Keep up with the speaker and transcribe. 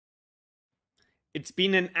It's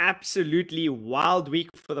been an absolutely wild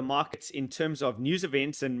week for the markets in terms of news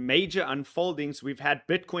events and major unfoldings. We've had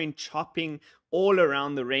Bitcoin chopping all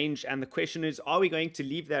around the range, and the question is, are we going to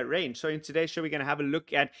leave that range? So in today's show, we're going to have a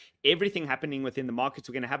look at everything happening within the markets.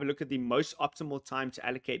 We're going to have a look at the most optimal time to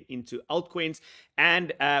allocate into altcoins,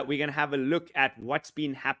 and we're going to have a look at what's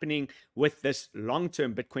been happening with this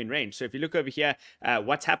long-term Bitcoin range. So if you look over here,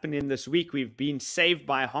 what's happened in this week, we've been saved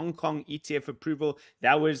by Hong Kong ETF approval.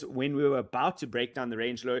 That was when we were about to break down the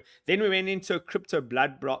range low. Then we went into a crypto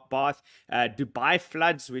bloodbath, Dubai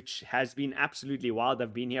floods, which has been absolutely wild.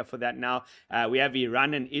 I've been here for that now. We have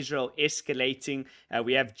Iran and Israel escalating.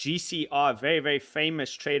 We have GCR, a very, very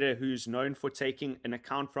famous trader who's known for taking an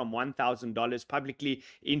account from $1,000 publicly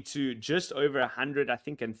into just over 100, I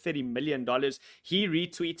think, and $30 million. He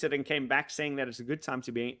retweeted and came back saying that it's a good time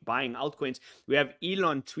to be buying altcoins. We have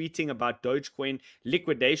Elon tweeting about Dogecoin,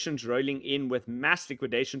 liquidations rolling in with mass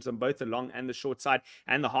liquidations on both the long and the short side,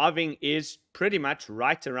 and the halving is pretty much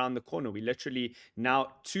right around the corner. We're literally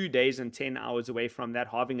now 2 days and 10 hours away from that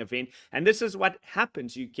halving event. And this is what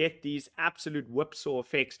happens. You get these absolute whipsaw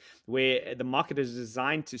effects where the market is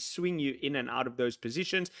designed to swing you in and out of those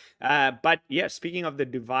positions. But yeah, speaking of the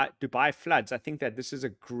Dubai floods, I think that this is a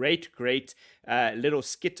great little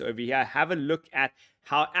skit over here. Have a look at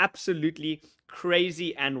how absolutely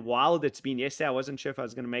crazy and wild it's been. Yesterday, I wasn't sure if I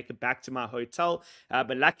was going to make it back to my hotel,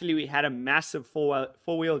 but luckily we had a massive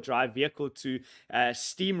four-wheel drive vehicle to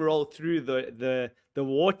steamroll through the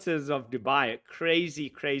waters of Dubai. A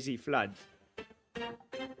crazy flood.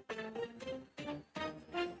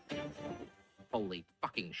 Holy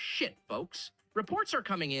fucking shit, folks. Reports are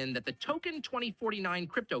coming in that the Token 2049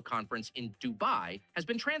 crypto conference in Dubai has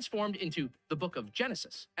been transformed into the Book of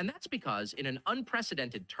Genesis. And that's because in an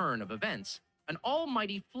unprecedented turn of events, an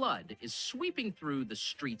almighty flood is sweeping through the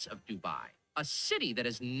streets of Dubai, a city that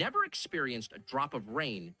has never experienced a drop of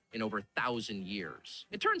rain in over 1,000 years.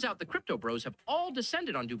 It turns out the crypto bros have all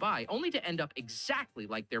descended on Dubai only to end up exactly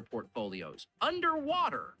like their portfolios,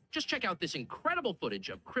 underwater. Just check out this incredible footage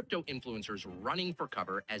of crypto influencers running for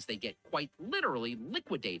cover as they get quite literally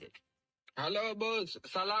liquidated. Hello, boss.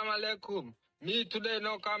 Salam alaikum. Me today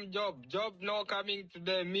no come job. Job no coming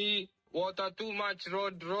today. Me water too much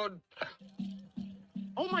road.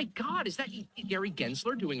 Oh my God, is that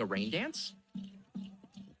𝗕𝗟𝗢𝗙𝗪 doing a rain dance?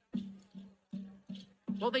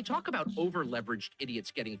 Well, they talk about over-leveraged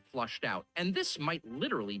idiots getting flushed out, and this might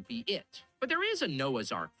literally be it. But there is a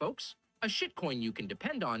Noah's Ark, folks. A shitcoin you can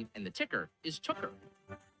depend on, and the ticker is 𝗪𝗪𝗥𝗟𝗓.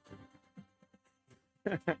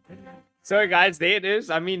 So guys, there it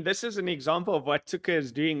is. I mean, this is an example of what 𝗕𝗪𝗓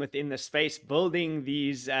is doing within the space, building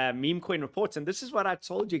these meme coin reports. And this is what I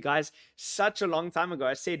told you guys such a long time ago.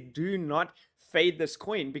 I said, do not fade this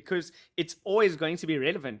coin because it's always going to be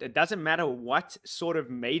relevant. It doesn't matter what sort of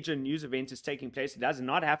major news event is taking place. It does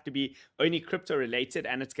not have to be only crypto related,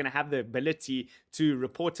 and it's going to have the ability to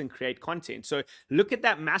report and create content. So look at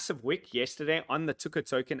that massive wick yesterday on the 𝗕𝗪𝗓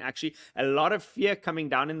token. Actually, a lot of fear coming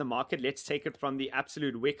down in the market. Let's take it from the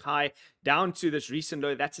absolute wick high down to this recent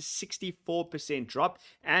low. That's a 64% drop,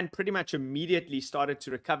 and pretty much immediately started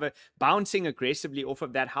to recover, bouncing aggressively off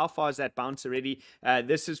of that. How far is that bounce already?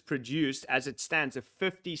 This has produced, as it stands, a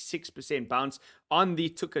 56% bounce on the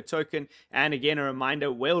𝗕𝗪𝗓 token. And again, a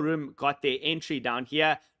reminder, Whale Room got their entry down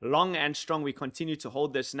here, long and strong. We continue to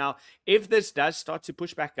hold this. Now, if this does start to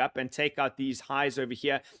push back up and take out these highs over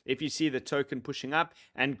here, if you see the token pushing up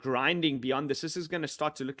and grinding beyond this, this is going to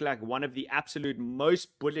start to look like one of the absolute most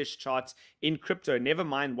bullish charts in crypto, never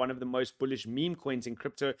mind one of the most bullish meme coins in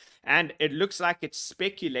crypto. And it looks like it's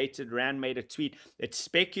speculated. Rand made a tweet. It's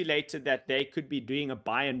speculated that they could be doing a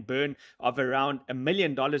buy and burn of around $1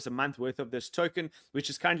 million a month worth of this token, which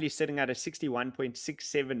is currently sitting at a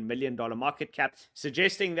 $61.67 million market cap,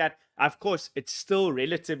 suggesting that, of course, it's still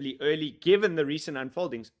relatively early given the recent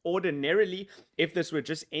unfoldings. Ordinarily, if this were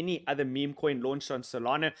just any other meme coin launched on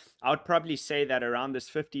Solana, I would probably say that around this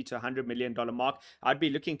 $50 to $100 million mark, I'd be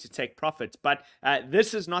looking to take profits. But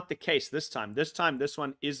this is not the case this time. This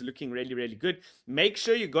one is looking really good. Make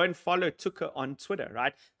sure you go and follow 𝗕𝗪𝗓 on Twitter,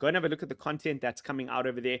 right? Go and have a look at the content that's coming out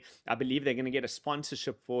over there. I believe they're going to get a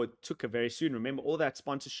sponsorship for 𝗕𝗪𝗓 very soon. Remember, all that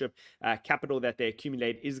sponsorship capital that they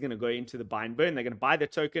accumulate is going to go into the buy and burn. They're going to buy the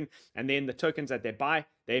token, and then the tokens that they buy,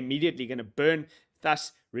 they're immediately going to burn,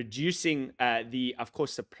 thus reducing of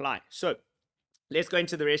course, supply. So Let's go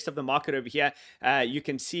into the rest of the market over here. You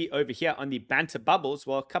can see over here on the Banter bubbles,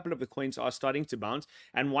 well, a couple of the coins are starting to bounce.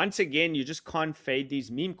 And once again, you just can't fade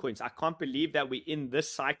these meme coins. I can't believe that we're in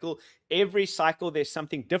this cycle. Every cycle, there's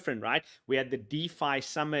something different, right? We had the DeFi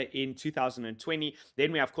summer in 2020.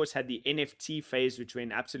 Then we, of course, had the NFT phase, which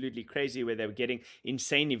went absolutely crazy, where they were getting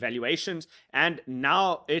insane evaluations. And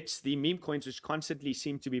now it's the meme coins, which constantly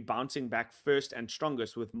seem to be bouncing back first and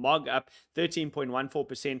strongest, with MOG up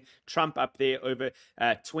 13.14%, Trump up there over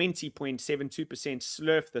 20.72%,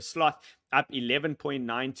 Slurf the Sloth up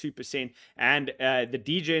 11.92%, and the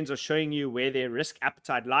DJs are showing you where their risk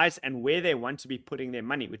appetite lies and where they want to be putting their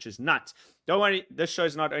money, which is nuts. Don't worry, this show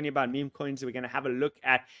is not only about meme coins. We're going to have a look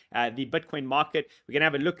at the Bitcoin market. We're going to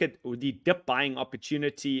have a look at the dip buying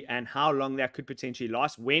opportunity and how long that could potentially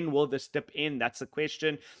last. When will this dip end? That's the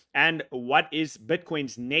question. And what is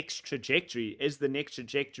Bitcoin's next trajectory? Is the next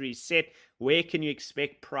trajectory set? Where can you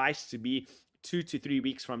expect price to be 2 to 3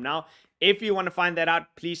 weeks from now? If you want to find that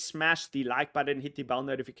out, please smash the like button, hit the bell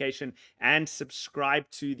notification, and subscribe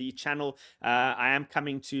to the channel. I am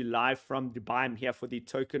coming to you live from Dubai. I'm here for the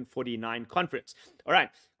Token 49 conference. All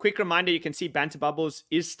right, quick reminder, you can see Banter Bubbles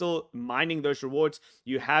is still mining those rewards.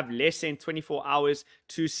 You have less than 24 hours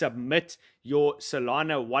to submit your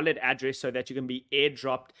Solana wallet address so that you can be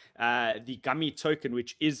airdropped the Gummy token,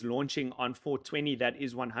 which is launching on 420. That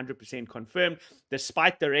is 100% confirmed.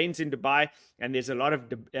 Despite the rains in Dubai, and there's a lot of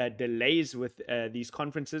delays with these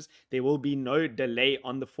conferences, there will be no delay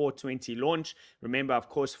on the 420 launch. Remember, of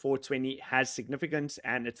course, 420 has significance,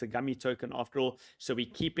 and it's a Gummy token after all, so we're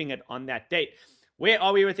keeping it on that date. Where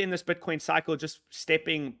are we within this Bitcoin cycle? Just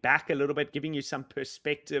stepping back a little bit, giving you some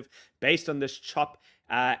perspective based on this chop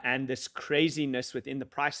and this craziness within the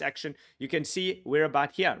price action. You can see we're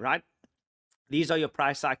about here, right? These are your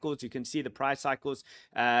price cycles. You can see the price cycles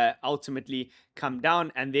ultimately come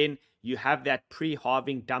down, and then you have that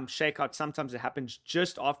pre-halving dump shakeout. Sometimes it happens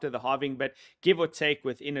just after the halving, but give or take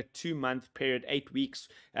within a 2-month period, 8 weeks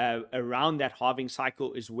around that halving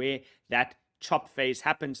cycle is where that chop phase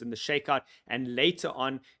happens in the shakeout, and later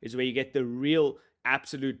on is where you get the real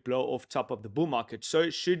absolute blow off top of the bull market.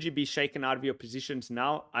 So should you be shaken out of your positions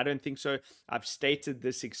now? I don't think so. I've stated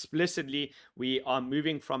this explicitly. We are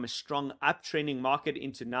moving from a strong uptrending market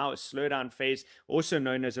into now a slowdown phase, also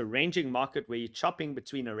known as a ranging market, where you're chopping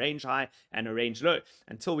between a range high and a range low.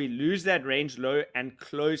 Until we lose that range low and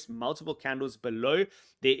close multiple candles below,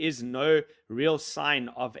 there is no real sign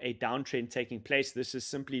of a downtrend taking place. This is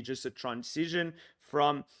simply just a transition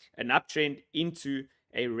from an uptrend into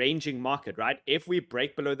a ranging market, right? If we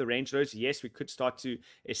break below the range lows, yes, we could start to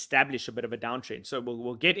establish a bit of a downtrend. So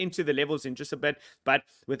we'll get into the levels in just a bit, but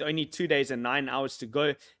with only 2 days and 9 hours to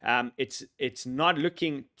go, it's not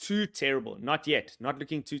looking too terrible. Not yet, not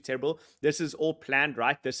looking too terrible. This is all planned,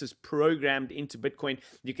 right? This is programmed into Bitcoin.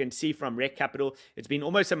 You can see from Rec Capital, it's been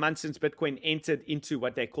almost a month since Bitcoin entered into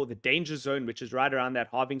what they call the danger zone, which is right around that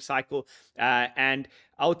halving cycle. And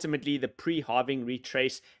ultimately, the pre-halving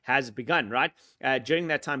retrace has begun, right? During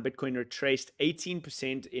that time, Bitcoin retraced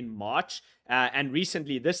 18% in March. And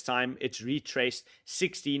recently, this time, it's retraced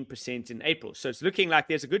 16% in April. So it's looking like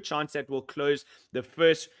there's a good chance that we'll close the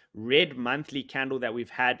first red monthly candle that we've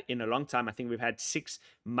had in a long time. I think we've had 6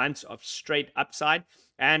 months of straight upside.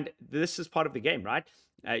 And this is part of the game, right?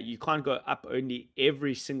 You can't go up only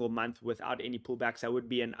every single month without any pullbacks. That would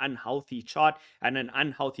be an unhealthy chart and an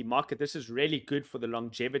unhealthy market. This is really good for the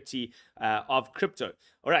longevity of crypto.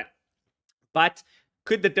 All right. But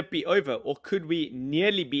could the dip be over, or could we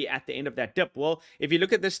nearly be at the end of that dip? Well, if you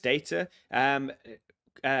look at this data,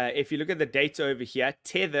 if you look at the data over here,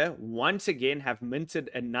 Tether once again have minted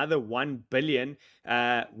another 1 billion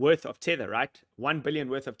worth of Tether, right? 1 billion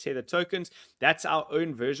worth of Tether tokens. That's our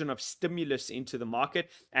own version of stimulus into the market.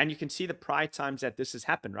 And you can see the prior times that this has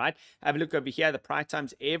happened, right? Have a look over here. The prior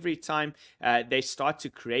times, every time they start to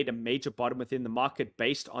create a major bottom within the market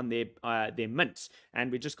based on their mints.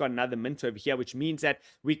 And we just got another mint over here, which means that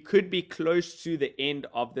we could be close to the end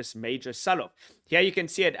of this major sell-off. Here you can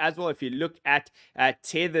see it as well. If you look at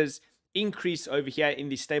Tether's increase over here in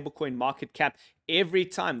the stablecoin market cap, every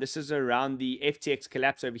time this is around the FTX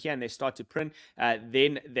collapse over here and they start to print,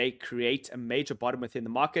 then they create a major bottom within the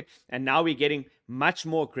market. And now we're getting much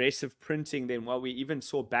more aggressive printing than what we even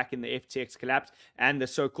saw back in the FTX collapse and the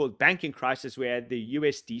so-called banking crisis, where the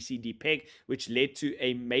USDC depeg, which led to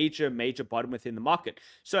a major bottom within the market.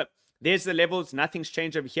 So there's the levels. Nothing's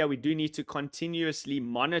changed over here. We do need to continuously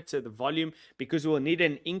monitor the volume, because we'll need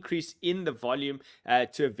an increase in the volume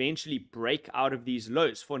to eventually break out of these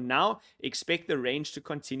lows. For now, expect the range to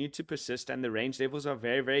continue to persist, and the range levels are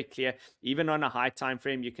very clear. Even on a high time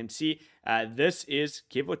frame, you can see this is,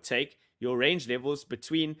 give or take, your range levels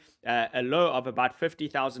between a low of about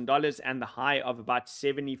 $50,000 and the high of about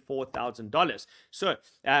 $74,000. So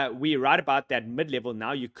we're right about that mid-level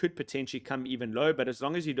now. You could potentially come even low, but as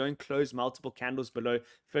long as you don't close multiple candles below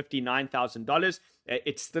 $59,000,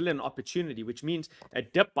 it's still an opportunity, which means a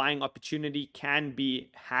dip buying opportunity can be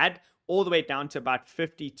had all the way down to about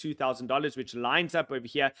 $52,000, which lines up over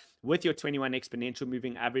here with your 21 exponential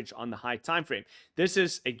moving average on the high time frame. This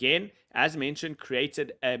is, again, as mentioned,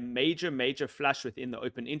 created a major flush within the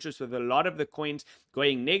open interest, with a lot of the coins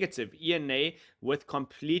going negative. 𝗓𝗍, with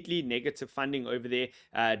completely negative funding over there,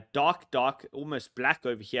 dark, almost black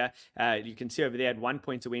over here. You can see over there at one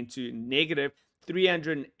point it went to negative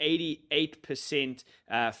 388%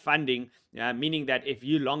 funding, meaning that if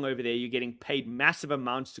you long over there, you're getting paid massive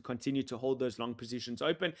amounts to continue to hold those long positions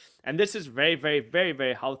open. And this is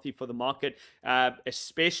very healthy for the market,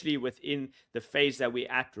 especially within the phase that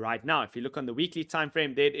we're at right now. If you look on the weekly time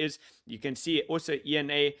frame, there it is. You can see also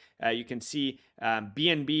𝗓𝗍, you can see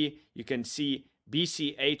BNB, you can see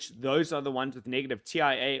BCH. Those are the ones with negative.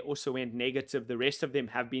 TIA also went negative. The rest of them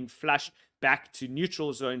have been flushed back to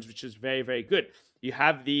neutral zones, which is very good. You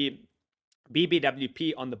have the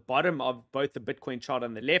BBWP on the bottom of both the Bitcoin chart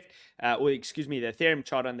on the left, or excuse me, the Ethereum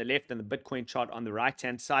chart on the left and the Bitcoin chart on the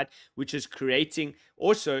right-hand side, which is creating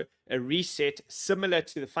also a reset similar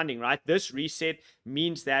to the funding, right? This reset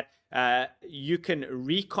means that you can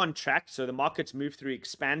recontract. So the markets move through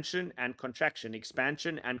expansion and contraction.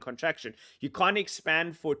 You can't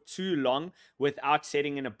expand for too long without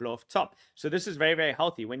setting in a blow-off top. So this is very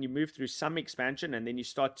healthy. When you move through some expansion and then you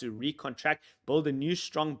start to recontract, build a new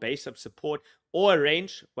strong base of support, or a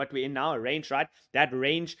range, what we're in now, a range, right? That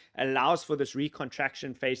range allows for this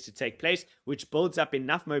recontraction phase to take place, which builds up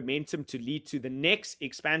enough momentum to lead to the next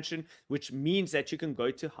expansion, which means that you can go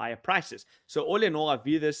to higher prices. So all in all, I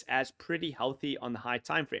view this as pretty healthy on the high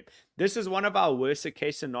time frame. This is one of our worst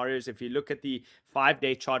case scenarios. If you look at the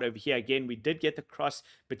 5-day chart over here, again, we did get the cross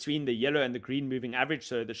between the yellow and the green moving average,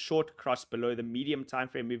 so the short cross below the medium time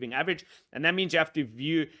frame moving average, and that means you have to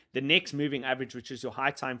view the next moving average, which is your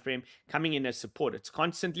high time frame, coming in as support. It's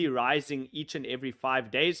constantly rising each and every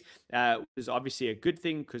 5 days, which is obviously a good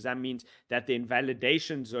thing, because that means that the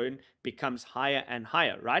invalidation zone becomes higher and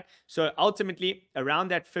higher, right? So ultimately, around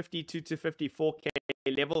that 52 to 54K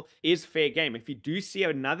level is fair game. If you do see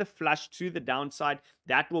another flush to the downside,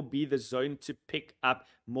 that will be the zone to pick up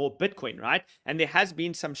more Bitcoin, right? And there has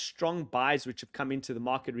been some strong buys which have come into the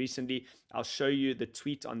market recently. I'll show you the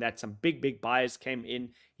tweet on that. Some big buyers came in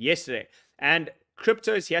yesterday, and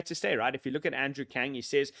crypto is here to stay, right? If you look at Andrew Kang, he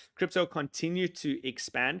says crypto continue to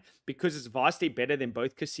expand because it's vastly better than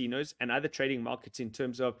both casinos and other trading markets in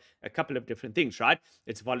terms of a couple of different things, right?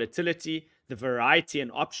 It's volatility, the variety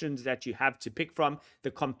and options that you have to pick from,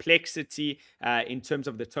 the complexity in terms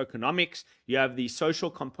of the tokenomics. You have the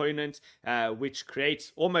social component, which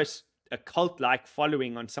creates almost a cult-like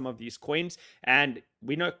following on some of these coins, and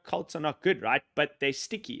we know cults are not good, right? But they're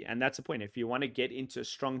sticky, and that's the point. If you want to get into a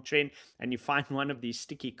strong trend and you find one of these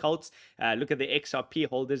sticky cults, look at the XRP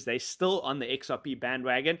holders. They're still on the XRP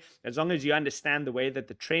bandwagon. As long as you understand the way that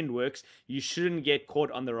the trend works, you shouldn't get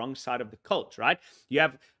caught on the wrong side of the cult, right? You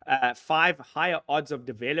have 5 higher odds of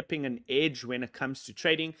developing an edge when it comes to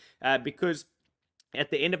trading, because at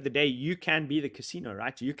the end of the day, you can be the casino,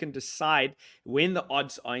 right? You can decide when the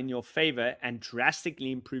odds are in your favor and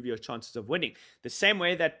drastically improve your chances of winning. The same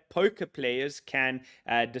way that poker players can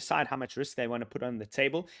decide how much risk they want to put on the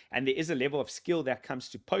table. And there is a level of skill that comes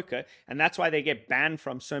to poker. And that's why they get banned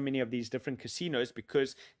from so many of these different casinos,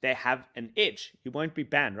 because they have an edge. You won't be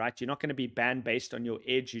banned, right? You're not going to be banned based on your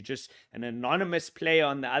edge. You're just an anonymous player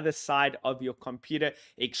on the other side of your computer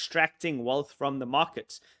extracting wealth from the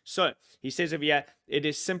markets. So he says over here, it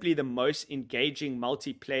is simply the most engaging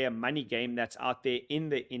multiplayer money game that's out there in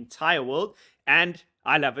the entire world. And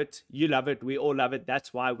I love it. You love it. We all love it.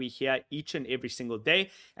 That's why we're here each and every single day.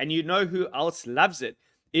 And you know who else loves it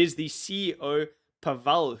is the CEO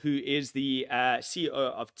Pavel, who is the CEO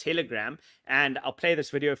of Telegram. And I'll play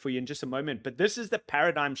this video for you in just a moment. But this is the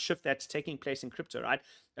paradigm shift that's taking place in crypto, right?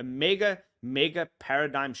 A mega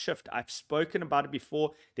paradigm shift. I've spoken about it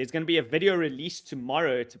before. There's going to be a video released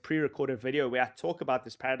tomorrow. It's a pre-recorded video where I talk about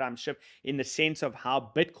this paradigm shift in the sense of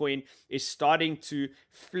how Bitcoin is starting to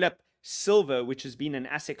flip silver, which has been an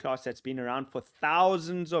asset class that's been around for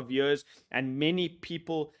thousands of years, and many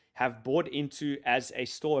people have bought into as a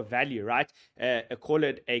store of value, right? Call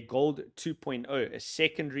it a gold 2.0, a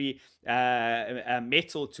secondary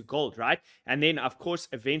metal to gold, right? And then, of course,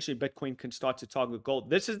 eventually Bitcoin can start to target gold.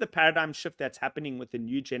 This is the paradigm shift that's happening with the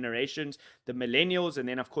new generations, the millennials, and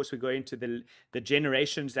then, of course, we go into the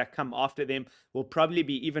generations that come after them will probably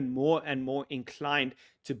be even more and more inclined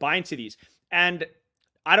to buy into these. And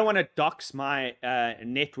I don't want to dox my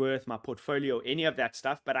net worth, my portfolio, any of that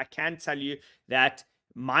stuff, but I can tell you that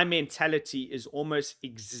my mentality is almost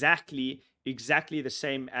exactly the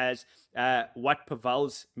same as what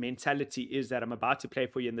Pavel's mentality is that I'm about to play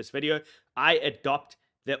for you in this video. I adopt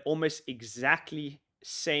the almost exactly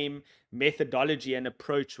same methodology and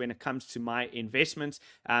approach when it comes to my investments.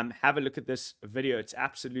 Have a look at this video. It's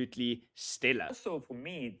absolutely stellar. Also, for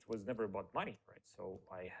me, it was never about money, right? So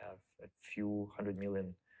I have a few $100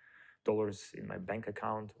 million in my bank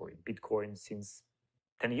account or in Bitcoin since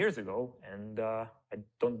 10 years ago, and I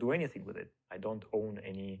don't do anything with it. I don't own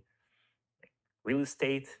any real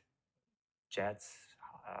estate, jets,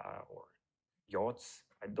 or yachts.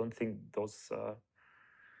 I don't think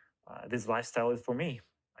this lifestyle is for me.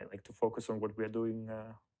 I like to focus on what we are doing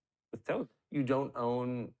with Tel. You don't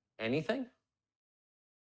own anything?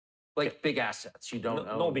 Like big assets. You don't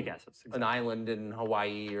own no big assets. Exactly. An island in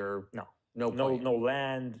Hawaii or no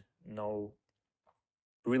land, no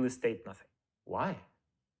real estate, nothing. Why?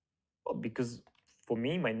 Well, because for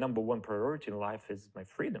me, my number one priority in life is my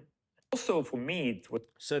freedom. Also, for me,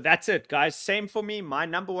 so that's it, guys. Same for me. My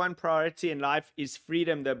number one priority in life is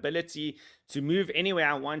freedom, the ability to move anywhere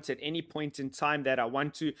I want at any point in time that I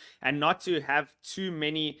want to, and not to have too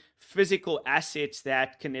many physical assets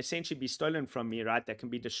that can essentially be stolen from me, right? That can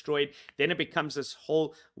be destroyed. Then it becomes this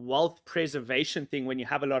whole wealth preservation thing when you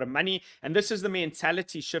have a lot of money. And this is the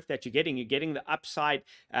mentality shift that you're getting. You're getting the upside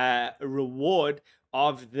reward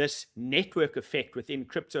of this network effect within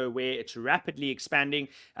crypto, where it's rapidly expanding,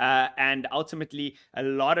 and ultimately a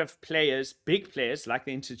lot of players, big players like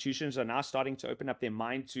the institutions, are now starting to open up their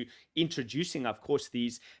mind to introducing, of course,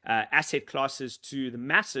 these asset classes to the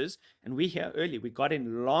masses. And we're here early. We got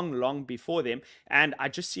in long before them, and I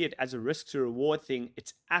just see it as a risk to reward thing.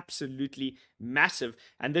 It's absolutely massive,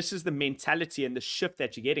 and this is the mentality and the shift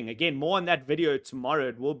that you're getting. Again, more on that video tomorrow.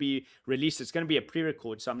 It will be released. It's going to be a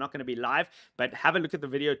pre-record, so I'm not going to be live, but have a look at the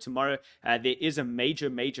video tomorrow. There is a major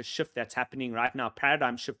shift that's happening right now,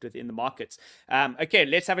 paradigm shift within the markets. Okay,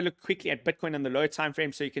 let's have a look quickly at Bitcoin on the lower time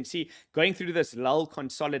frame. So you can see going through this lull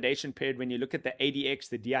consolidation period, when you look at the ADX,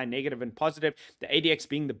 the DI negative and positive, the ADX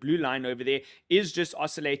being the blue line over there, is just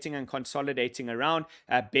oscillating and consolidating around.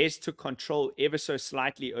 Bears took control ever so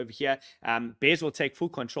slightly over here. Bears will take full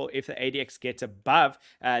control if the ADX gets above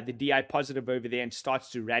the DI positive over there and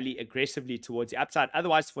starts to rally aggressively towards the upside.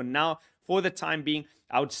 Otherwise, for now, for the time being,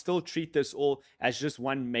 I would still treat this all as just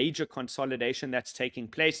one major consolidation that's taking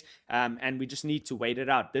place, and we just need to wait it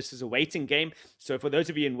out. This is a waiting game. So for those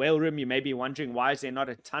of you in whale room, you may be wondering, why is there not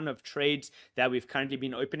a ton of trades that we've currently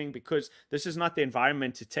been opening? Because this is not the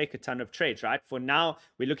environment to take a ton of trades, right? For now,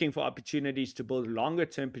 we're looking for opportunities to build longer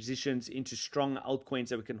term positions into strong altcoins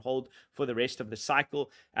that we can hold for the rest of the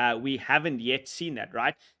cycle. We haven't yet seen that,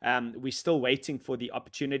 right? We're still waiting for the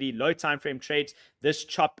opportunity. Low time frame trades, this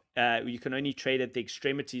chop, you can only trade at the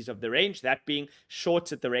extremities of the range, that being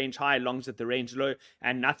shorts at the range high, longs at the range low,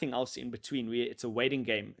 and nothing else in between. It's a waiting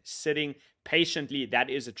game, sitting patiently. That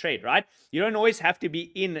is a trade, right? You don't always have to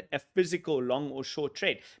be in a physical long or short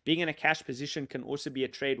trade. Being in a cash position can also be a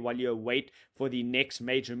trade while you wait for the next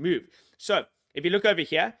major move. So if you look over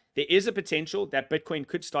here, there is a potential that Bitcoin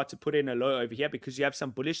could start to put in a low over here, because you have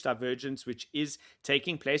some bullish divergence which is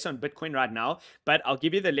taking place on Bitcoin right now. But I'll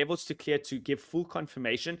give you the levels to clear to give full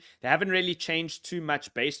confirmation. They haven't really changed too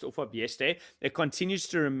much based off of yesterday. It continues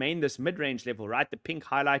to remain this mid-range level, right? The pink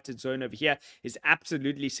highlighted zone over here is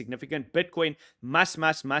absolutely significant. Bitcoin must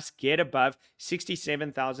get above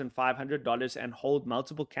 $67,500 and hold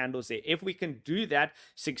multiple candles there. If we can do that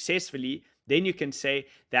successfully, then you can say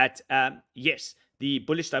that, yes, the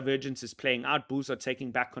bullish divergence is playing out. Bulls are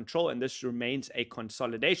taking back control, and this remains a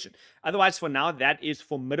consolidation. Otherwise, for now, that is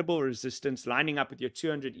formidable resistance lining up with your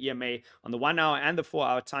 200 EMA on the 1 hour and the 4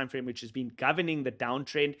 hour time frame, which has been governing the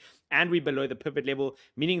downtrend. And we're below the pivot level,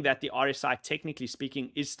 meaning that the RSI, technically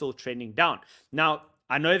speaking, is still trending down. Now,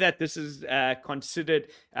 I know that this is considered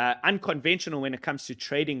unconventional when it comes to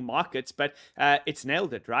trading markets, but it's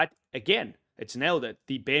nailed it, right? Again, it's nailed it.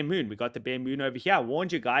 The bear moon. We got the bear moon over here. I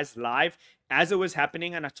warned you guys live as it was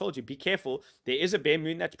happening, and I told you, be careful. There is a bear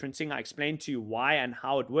moon that's printing. I explained to you why and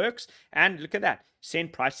how it works. And look at that.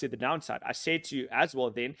 Send price to the downside. I said to you as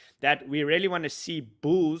well then that we really want to see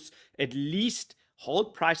bulls at least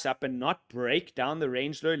hold price up and not break down the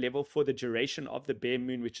range low level for the duration of the bear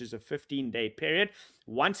moon, which is a 15-day period.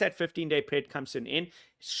 Once that 15-day period comes to an end,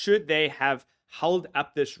 should they have held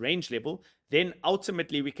up this range level, then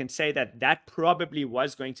ultimately we can say that that probably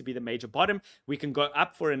was going to be the major bottom. We can go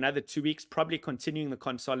up for another 2 weeks, probably continuing the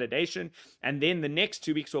consolidation. And then the next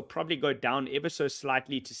 2 weeks will probably go down ever so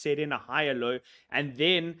slightly to set in a higher low. And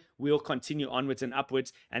then we'll continue onwards and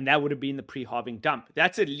upwards. And that would have been the pre-halving dump.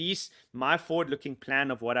 That's at least my forward-looking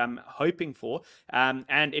plan of what I'm hoping for.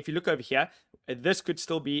 And if you look over here, this could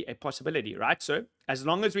still be a possibility, right? So as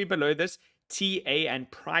long as we're below this, TA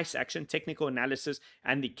and price action, technical analysis,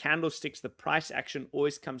 and the candlesticks, the price action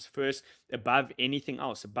always comes first above anything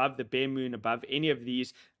else, above the bear moon, above any of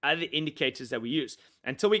these other indicators that we use.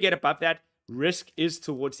 Until we get above that, risk is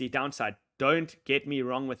towards the downside. Don't get me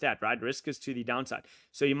wrong with that, right? Risk is to the downside.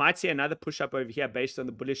 So you might see another push up over here based on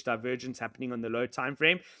the bullish divergence happening on the low time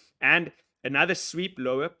frame, and another sweep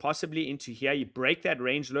lower, possibly into here. You break that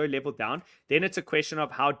range low level down. Then it's a question of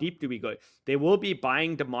how deep do we go? There will be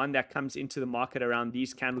buying demand that comes into the market around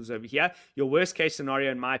these candles over here. Your worst case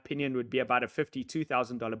scenario, in my opinion, would be about a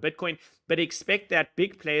 $52,000 Bitcoin. But expect that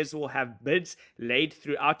big players will have bids laid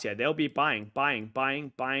throughout here. They'll be buying.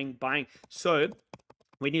 So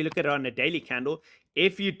when you look at it on a daily candle,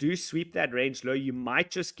 if you do sweep that range low, you might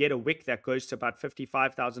just get a wick that goes to about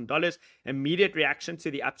 $55,000. Immediate reaction to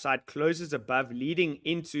the upside, closes above, leading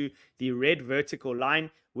into the red vertical line,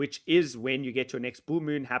 which is when you get your next bull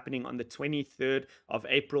moon happening on the 23rd of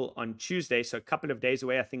April on Tuesday. So a couple of days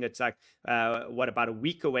away. I think it's like, about a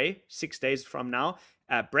week away, 6 days from now.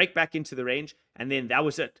 Break back into the range, and then that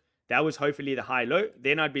was it. That was hopefully the high low.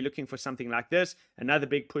 Then I'd be looking for something like this, another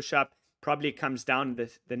big push up. Probably comes down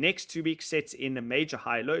the next 2 weeks, sets in a major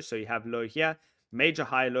high low. So you have low here, major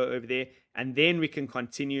high low over there. And then we can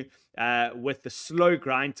continue with the slow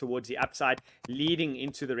grind towards the upside, leading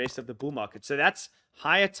into the rest of the bull market. So that's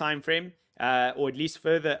higher time frame, or at least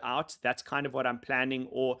further out. That's kind of what I'm planning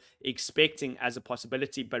or expecting as a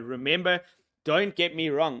possibility. But remember, don't get me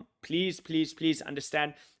wrong. Please, please, please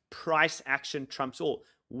understand, price action trumps all.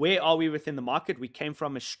 Where are we within the market? We came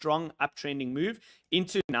from a strong uptrending move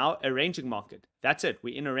into now a ranging market. That's it.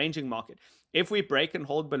 We're in a ranging market. If we break and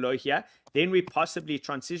hold below here, then we're possibly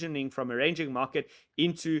transitioning from a ranging market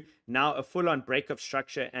into now a full-on break of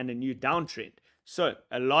structure and a new downtrend. So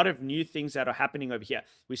a lot of new things that are happening over here.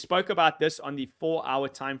 We spoke about this on the 4-hour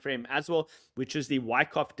time frame as well, which is the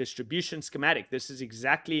Wyckoff distribution schematic. This is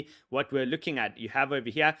exactly what we're looking at. You have over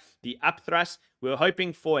here the up thrust. We're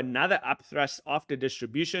hoping for another up thrust after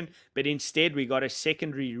distribution, but instead we got a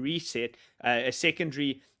secondary reset, a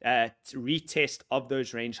secondary retest of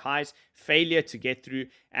those range highs, failure to get through.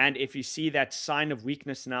 And if you see that sign of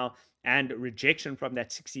weakness now, and rejection from that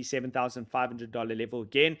 $67,500 level,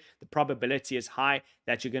 again, the probability is high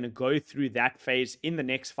that you're going to go through that phase in the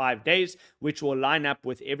next 5 days, which will line up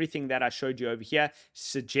with everything that I showed you over here,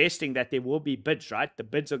 suggesting that there will be bids, right? The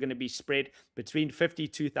bids are going to be spread between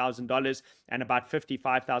 $52,000 and about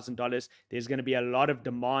 $55,000. There's going to be a lot of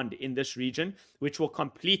demand in this region, which will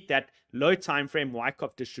complete that low time frame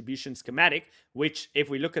Wyckoff distribution schematic, which if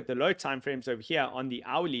we look at the low time frames over here on the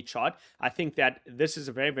hourly chart, I think that this is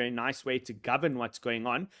a very, very nice way to govern what's going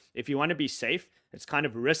on. If you want to be safe, it's kind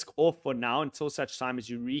of risk off for now until such time as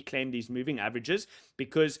you reclaim these moving averages,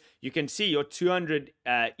 because you can see your 200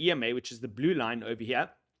 EMA, which is the blue line over here,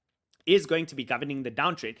 is going to be governing the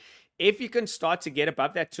downtrend. If you can start to get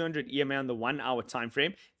above that 200 EMA on the 1 hour time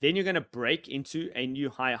frame, then you're going to break into a new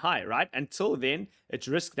high, right? Until then, it's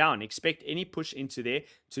risk down. Expect any push into there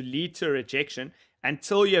to lead to a rejection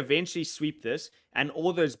until you eventually sweep this and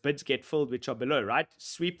all those bids get filled, which are below, right?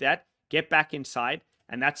 Sweep that, get back inside,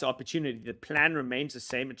 and that's the opportunity. The plan remains the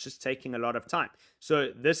same. It's just taking a lot of time. So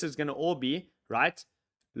this is going to all be, right?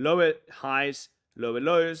 Lower highs, lower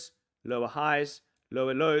lows, lower highs,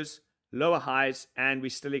 lower lows, lower highs, and we're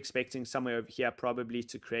still expecting somewhere over here probably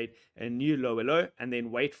to create a new lower low, and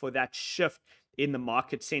then wait for that shift in the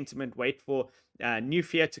market sentiment, wait for new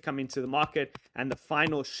fear to come into the market, and the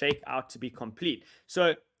final shakeout to be complete.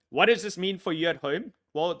 So what does this mean for you at home?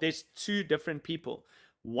 Well, there's two different people.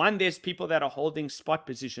 One, there's people that are holding spot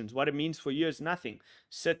positions. What it means for you is nothing.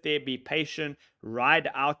 Sit there, be patient, ride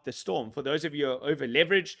out the storm. For those of you who are over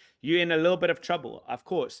leveraged, you're in a little bit of trouble, of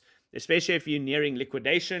course. Especially if you're nearing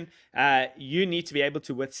liquidation, you need to be able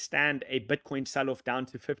to withstand a Bitcoin sell-off down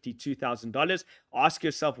to $52,000. Ask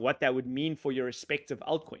yourself what that would mean for your respective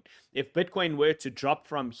altcoin. If Bitcoin were to drop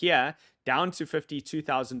from here down to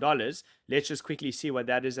 $52,000, let's just quickly see what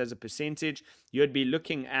that is as a percentage. You'd be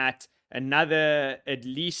looking at another at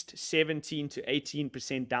least 17 to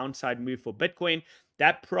 18% downside move for Bitcoin.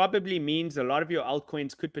 that probably means a lot of your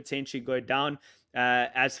altcoins could potentially go down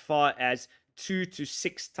as far as 2 to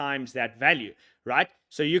 6 times that value, right?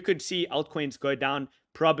 So you could see altcoins go down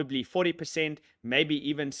probably 40%, maybe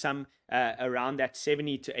even some around that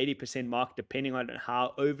 70 to 80% mark, depending on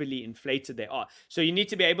how overly inflated they are. So you need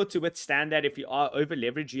to be able to withstand that. If you are over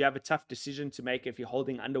leveraged, you have a tough decision to make. If you're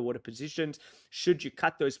holding underwater positions, should you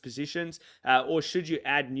cut those positions or should you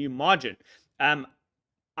add new margin?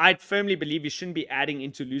 I firmly believe you shouldn't be adding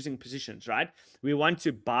into losing positions, right? We want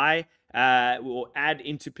to buy or add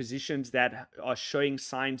into positions that are showing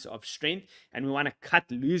signs of strength, and we want to cut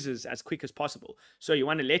losers as quick as possible. So you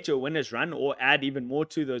want to let your winners run or add even more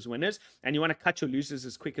to those winners, and you want to cut your losers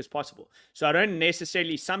as quick as possible. So I don't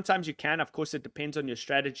necessarily, sometimes you can, of course, it depends on your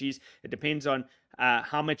strategies. It depends on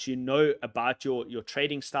how much you know about your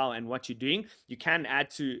trading style and what you're doing. You can add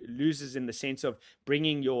to losers in the sense of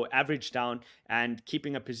bringing your average down and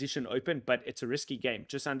keeping a position open, but it's a risky game.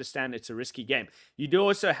 Just understand it's a risky game. You do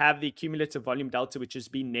also have the cumulative volume delta, which has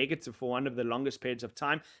been negative for one of the longest periods of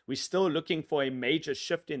time. We're still looking for a major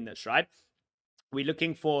shift in this, right? We're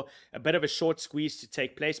looking for a bit of a short squeeze to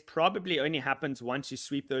take place. Probably only happens once you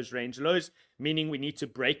sweep those range lows, meaning we need to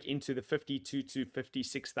break into the $52,000 to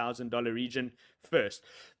 $56,000 region first.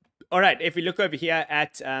 All right, if we look over here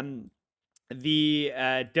at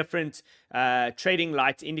the different trading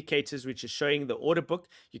light indicators, which is showing the order book,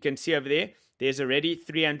 you can see over there, there's already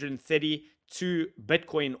 332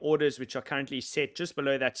 Bitcoin orders, which are currently set just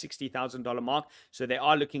below that $60,000 mark. So they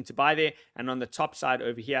are looking to buy there. And on the top side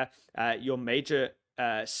over here, your major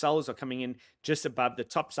sells are coming in just above the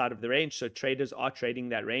top side of the range. So traders are trading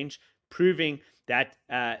that range, proving that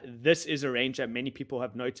this is a range that many people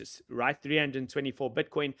have noticed, right? 324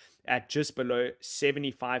 Bitcoin at just below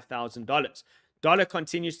 $75,000. Dollar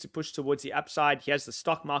continues to push towards the upside. Here's the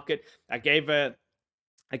stock market. I gave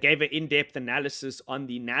an in-depth analysis on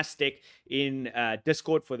the NASDAQ in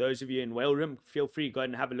Discord. For those of you in Whale Room, feel free to go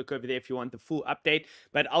and have a look over there if you want the full update.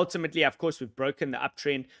 But ultimately, of course, we've broken the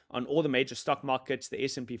uptrend on all the major stock markets, the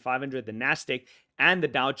S&P 500, the NASDAQ, and the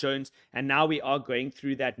Dow Jones, and now we are going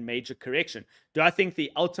through that major correction. Do I think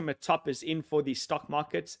the ultimate top is in for the stock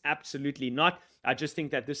markets? Absolutely not. I just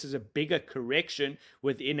think that this is a bigger correction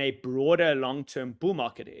within a broader long-term bull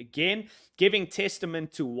market. Again, giving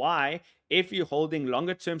testament to why, if you're holding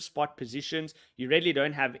longer-term spot positions, you really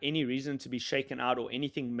don't have any reason to be shaken out or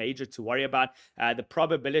anything major to worry about. The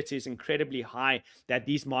probability is incredibly high that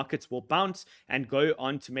these markets will bounce and go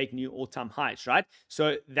on to make new all-time highs, right?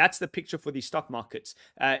 So that's the picture for the stock markets.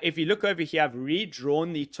 If you look over here, I've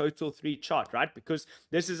redrawn the total 3 chart, right? Because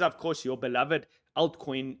this is, of course, your beloved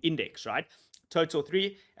altcoin index, right? Total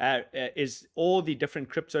 3 is all the different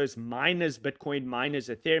cryptos minus Bitcoin, minus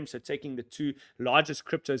Ethereum. So taking the 2 largest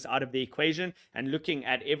cryptos out of the equation and looking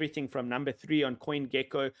at everything from number 3 on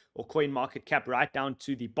CoinGecko or CoinMarketCap right down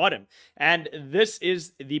to the bottom. And this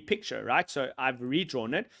is the picture, right? So I've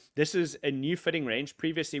redrawn it. This is a new fitting range.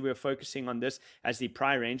 Previously, we were focusing on this as the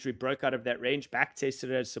prior range. We broke out of that range, back tested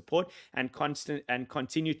it as support, and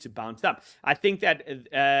continued to bounce up. I think that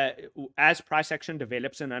as price action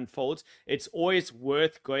develops and unfolds, it's always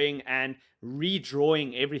worth going and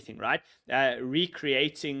redrawing everything, right?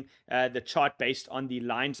 Recreating the chart based on the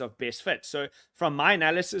lines of best fit. So from my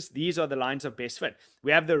analysis, these are the lines of best fit.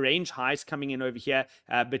 We have the range highs coming in over here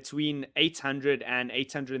between $800 and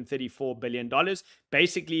 $834 billion.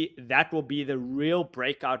 Basically, that will be the real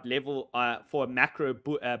breakout level for a macro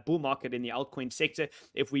bull market in the altcoin sector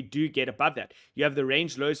if we do get above that. You have the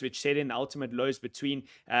range lows, which set in the ultimate lows between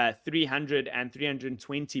 300 and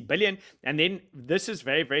 320 billion. And then this is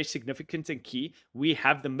very, very significant and key. We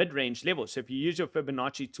have the mid-range level. So if you use your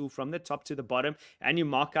Fibonacci tool from the top to the bottom and you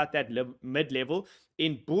mark out that mid-level,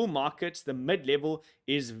 in bull markets, the mid-level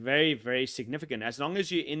is very, very significant. As long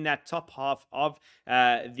as you're in that top half of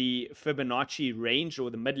the Fibonacci range or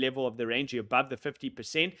the mid-level of the range, you're above the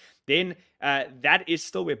 50%, then that is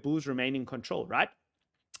still where bulls remain in control, right?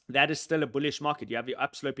 That is still a bullish market. You have your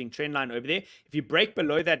upsloping trend line over there. If you break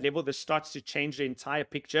below that level, this starts to change the entire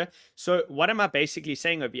picture. So what am I basically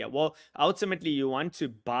saying over here? Well, ultimately, you want to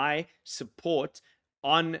buy support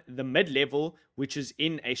on the mid-level, which is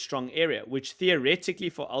in a strong area, which theoretically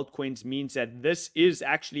for altcoins means that this is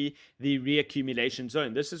actually the reaccumulation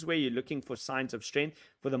zone. This is where you're looking for signs of strength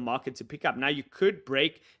for the market to pick up. Now, you could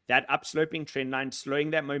break that upsloping trend line,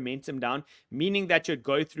 slowing that momentum down, meaning that you'd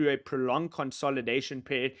go through a prolonged consolidation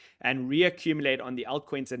period and reaccumulate on the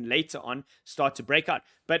altcoins and later on start to break out.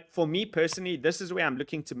 But for me personally, this is where I'm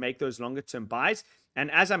looking to make those longer term buys. And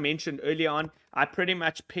as I mentioned earlier on, I pretty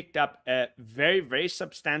much picked up a very, very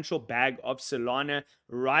substantial bag of Solana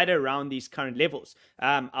right around these current levels.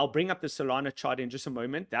 I'll bring up the Solana chart in just a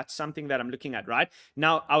moment. That's something that I'm looking at right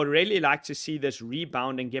now. I would really like to see this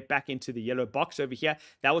rebound and get back into the yellow box over here.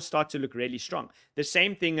 That will start to look really strong. The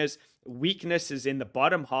same thing as weakness is in the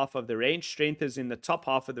bottom half of the range, strength is in the top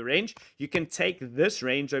half of the range. You can take this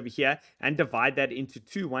range over here and divide that into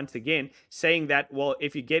two once again, saying that, well,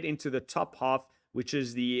 if you get into the top half, which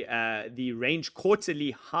is the range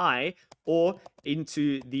quarterly high, or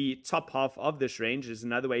into the top half of this range is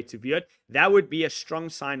another way to view it. That would be a strong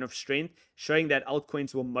sign of strength, showing that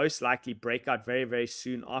altcoins will most likely break out very, very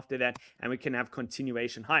soon after that, and we can have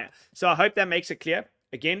continuation higher. So I hope that makes it clear.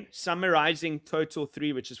 Again, summarizing total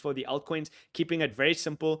 3, which is for the altcoins, keeping it very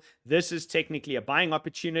simple. This is technically a buying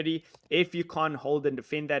opportunity. If you can't hold and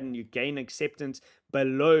defend that and you gain acceptance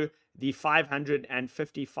below the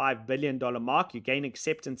 $555 billion mark, you gain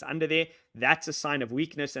acceptance under there, that's a sign of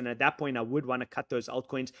weakness. And at that point, I would want to cut those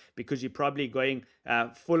altcoins because you're probably going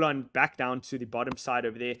full on back down to the bottom side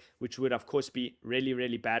over there, which would, of course, be really,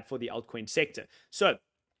 really bad for the altcoin sector. So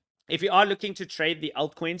if you are looking to trade the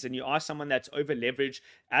altcoins and you are someone that's over leveraged,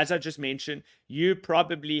 as I just mentioned, you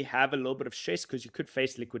probably have a little bit of stress because you could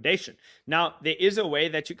face liquidation. Now, there is a way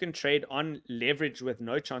that you can trade on leverage with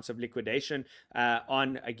no chance of liquidation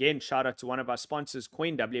again, shout out to one of our sponsors,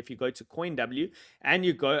 CoinW. If you go to CoinW and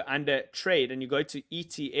you go under trade and you go to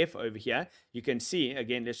ETF over here, you can see,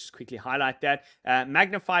 again, let's just quickly highlight that,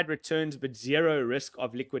 magnified returns but zero risk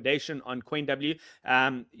of liquidation on CoinW.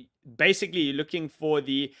 Basically, you're looking for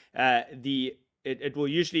it will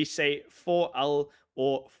usually say 4L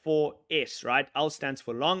or 4S, right? L stands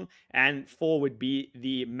for long, and 4 would be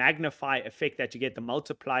the magnify effect that you get, the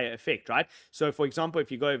multiplier effect, right? So, for example,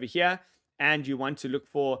 if you go over here and you want to look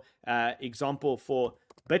for example for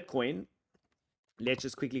Bitcoin, let's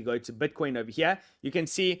just quickly go to Bitcoin over here. You can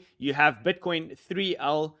see you have Bitcoin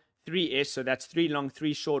 3L, 3S, so that's 3 long,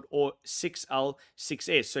 3 short, or 6L,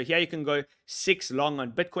 6S. So here you can go 6 long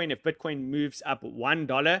on Bitcoin. If Bitcoin moves up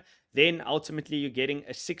 $1, then ultimately you're getting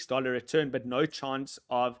a $6 return, but no chance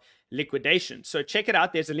of liquidation. So check it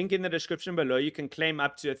out. There's a link in the description below. You can claim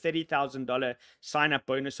up to a $30,000 sign-up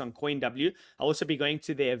bonus on CoinW. I'll also be going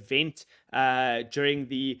to the event during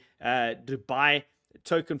the Dubai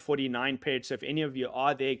Token 49 period. So if any of you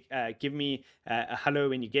are there, give me a hello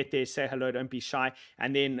when you get there. Say hello, don't be shy.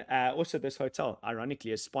 And then also this hotel,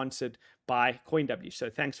 ironically, is sponsored by CoinW. So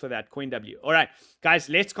thanks for that, CoinW. All right, guys,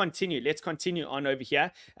 let's continue. Let's continue on over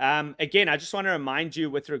here. Again, I just want to remind you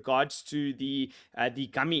with regards to the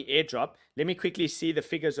Gummy airdrop. Let me quickly see the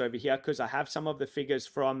figures over here because I have some of the figures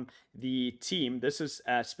from the team. This is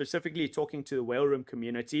specifically talking to the whale room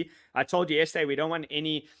community. I told you yesterday we don't want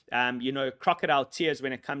any, crocodile tears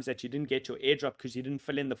when it comes that you didn't get your airdrop because you didn't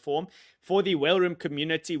fill in the form. For the whale room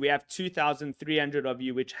community, we have 2,300 of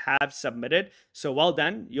you which have submitted. So well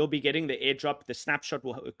done. You'll be getting the airdrop. The snapshot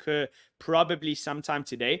will occur probably sometime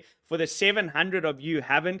today. For the 700 of you who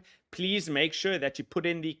haven't, please make sure that you put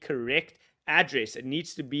in the correct address. It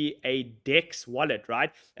needs to be a DEX wallet,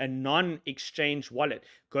 right? A non-exchange wallet.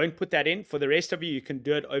 Go and put that in. For the rest of you, you can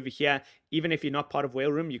do it over here. Even if you're not part of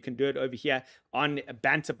Whale Room, you can do it over here on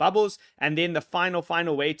Banter Bubbles. And then the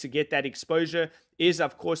final way to get that exposure is,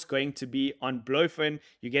 of course, going to be on Blowfin.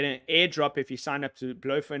 You get an airdrop if you sign up to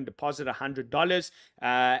Blowfin, deposit $100,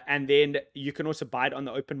 and then you can also buy it on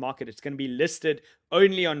the open market. It's going to be listed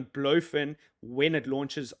only on Blowfin when it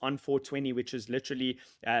launches on 420, which is literally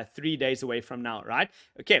 3 days away from now, right?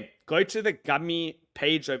 Okay, go to the Gummy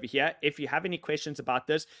page over here. If you have any questions about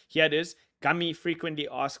this, here it is. Gummy frequently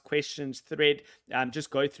asked questions thread. Just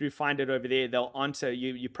go through, find it over there. They'll answer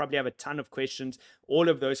you. You probably have a ton of questions. All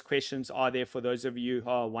of those questions are there for those of you who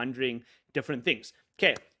are wondering different things.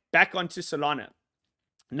 Okay, back onto Solana.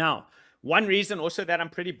 Now, one reason also that I'm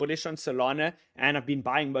pretty bullish on Solana, and I've been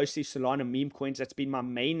buying mostly Solana meme coins. That's been my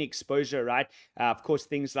main exposure, right? Of course,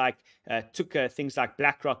 things like 𝗏𝗏𝗏𝗏, things like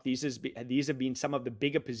BlackRock. These have been some of the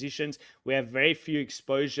bigger positions. We have very few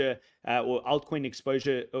exposure or altcoin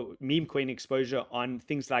exposure, or meme coin exposure on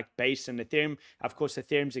things like Base and Ethereum. Of course,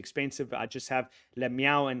 Ethereum's expensive. I just have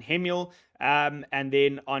𝗕𝗢𝗓𝗓𝗧 and 𝗕𝗬𝗓𝗓. And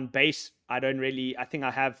then on base, I think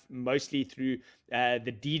I have mostly through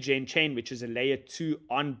the degen chain, which is a layer 2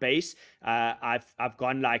 on base. I've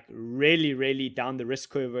gone like really down the risk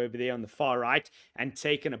curve over there on the far right and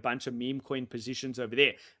taken a bunch of meme coin positions over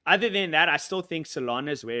there. Other than that, I still think Solana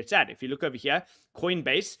is where it's at. If you look over here,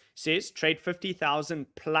 Coinbase says trade 50,000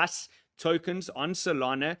 plus tokens on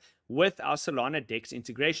Solana with our Solana DEX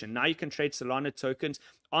integration. Now you can trade Solana tokens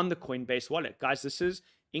on the Coinbase wallet. Guys, this is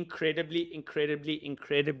incredibly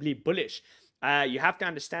bullish. You have to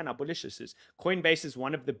understand how bullish this is. Coinbase is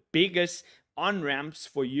one of the biggest on-ramps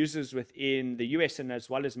for users within the US and as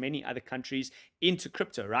well as many other countries into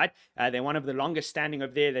crypto, right? They're one of the longest standing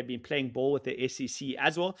over there. They've been playing ball with the SEC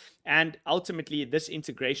as well. And ultimately, this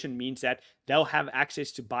integration means that they'll have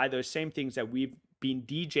access to buy those same things that we've been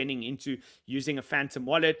degenning into using a phantom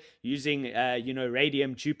wallet, using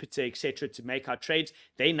Radium, Jupiter, etc. to make our trades.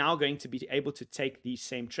 They're now going to be able to take these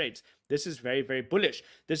same trades. This is very bullish.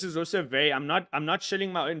 This is also I'm not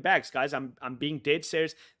shilling my own bags, guys. I'm being dead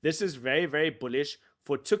serious. This is very bullish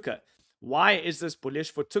for 𝗪𝗧𝗏. Why is this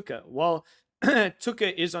bullish for 𝗪𝗧𝗏? Well,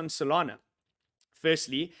 𝗪𝗧𝗏 is on Solana,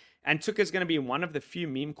 firstly. And 𝗪𝗧𝗏 is going to be one of the few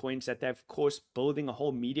meme coins that they're, of course, building a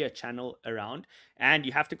whole media channel around. And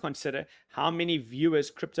you have to consider how many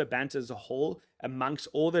viewers Crypto Banter as a whole amongst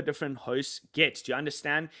all the different hosts gets. Do you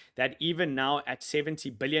understand that even now at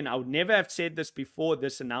 70 billion, I would never have said this before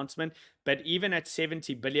this announcement, but even at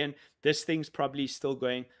 70 billion, this thing's probably still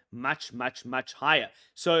going much higher.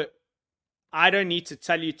 So I don't need to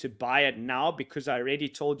tell you to buy it now because I already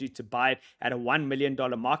told you to buy it at a $1 million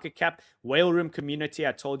market cap. Whale Room community,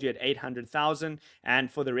 I told you at 800,000.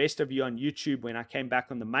 And for the rest of you on YouTube, when I came back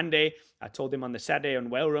on the Monday, I told them on the Saturday on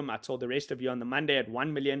Whale Room, I told the rest of you on the Monday at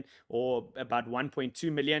 1 million or about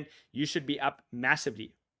 1.2 million. You should be up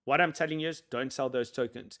massively. What I'm telling you is don't sell those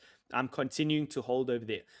tokens. I'm continuing to hold over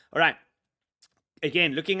there. All right.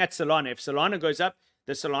 Again, looking at Solana, if Solana goes up,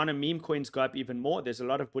 the Solana meme coins go up even more. There's a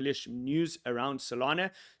lot of bullish news around Solana.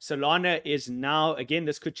 Solana is now, again,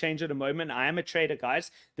 this could change at a moment. I am a trader, guys.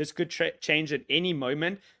 This could change at any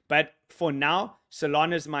moment. But for now,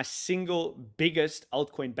 Solana is my single biggest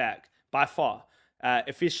altcoin bag by far,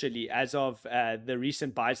 officially, as of the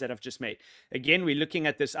recent buys that I've just made. Again, we're looking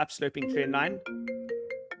at this upsloping trend line.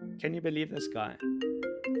 Can you believe this guy?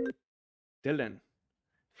 Dylan.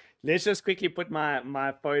 Let's just quickly put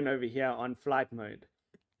my phone over here on flight mode.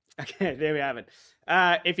 Okay, there we have it.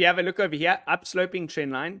 If you have a look over here, upsloping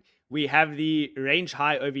trend line, we have the range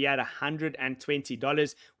high over here at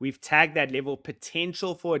 $120. We've tagged that level,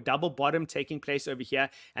 potential for a double bottom taking place over here.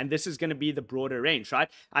 And this is going to be the broader range, right?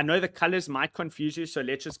 I know the colors might confuse you. So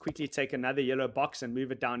let's just quickly take another yellow box and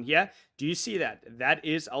move it down here. Do you see that? That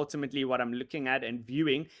is ultimately what I'm looking at and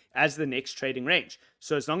viewing as the next trading range.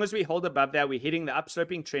 So as long as we hold above that, we're hitting the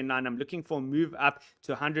upsloping trend line. I'm looking for a move up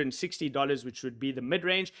to $160, which would be the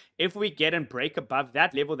mid-range. If we get and break above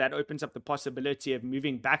that level, that opens up the possibility of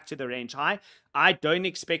moving back to the range high. I don't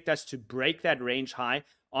expect us to break that range high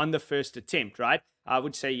on the first attempt, right? I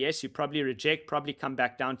would say yes, you probably reject, probably come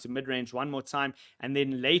back down to mid-range one more time, and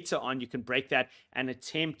then later on you can break that and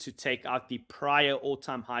attempt to take out the prior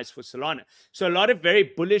all-time highs for Solana. So a lot of very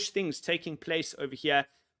bullish things taking place over here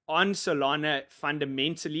on Solana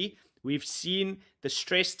fundamentally. We've seen the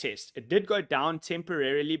stress test. It did go down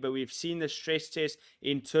temporarily, but we've seen the stress test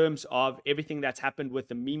in terms of everything that's happened with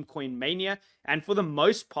the meme coin mania. And for the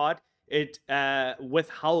most part, it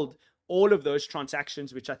withheld all of those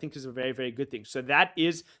transactions, which I think is a very good thing. So that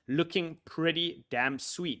is looking pretty damn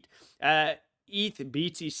sweet. ETH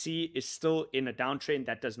BTC is still in a downtrend.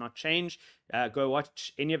 That does not change. Go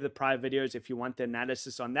watch any of the prior videos if you want the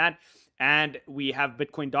analysis on that. And we have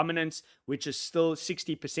Bitcoin dominance, which is still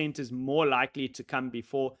 60% is more likely to come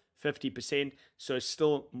before 50%. So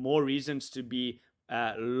still more reasons to be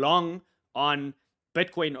long on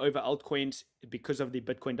Bitcoin over altcoins because of the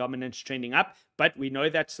Bitcoin dominance trending up. But we know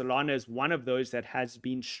that Solana is one of those that has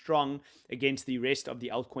been strong against the rest of the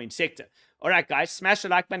altcoin sector. All right, guys, smash the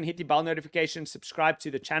like button, hit the bell notification, subscribe to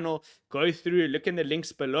the channel, go through, look in the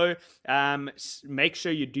links below. Make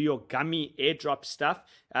sure you do your Gummy airdrop stuff.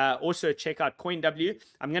 Also, check out CoinW.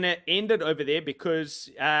 I'm going to end it over there because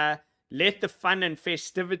let the fun and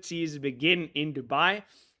festivities begin in Dubai.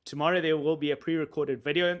 Tomorrow there will be a pre-recorded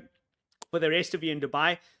video. For the rest of you in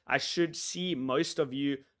Dubai, I should see most of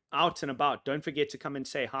you out and about. Don't forget to come and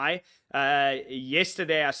say hi.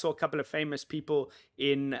 Yesterday, I saw a couple of famous people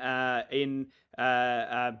in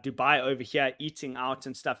Dubai over here eating out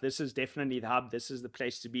and stuff. This is definitely the hub. This is the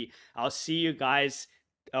place to be. I'll see you guys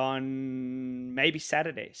on maybe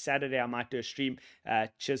Saturday. Saturday, I might do a stream.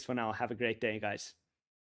 Cheers for now. Have a great day, guys.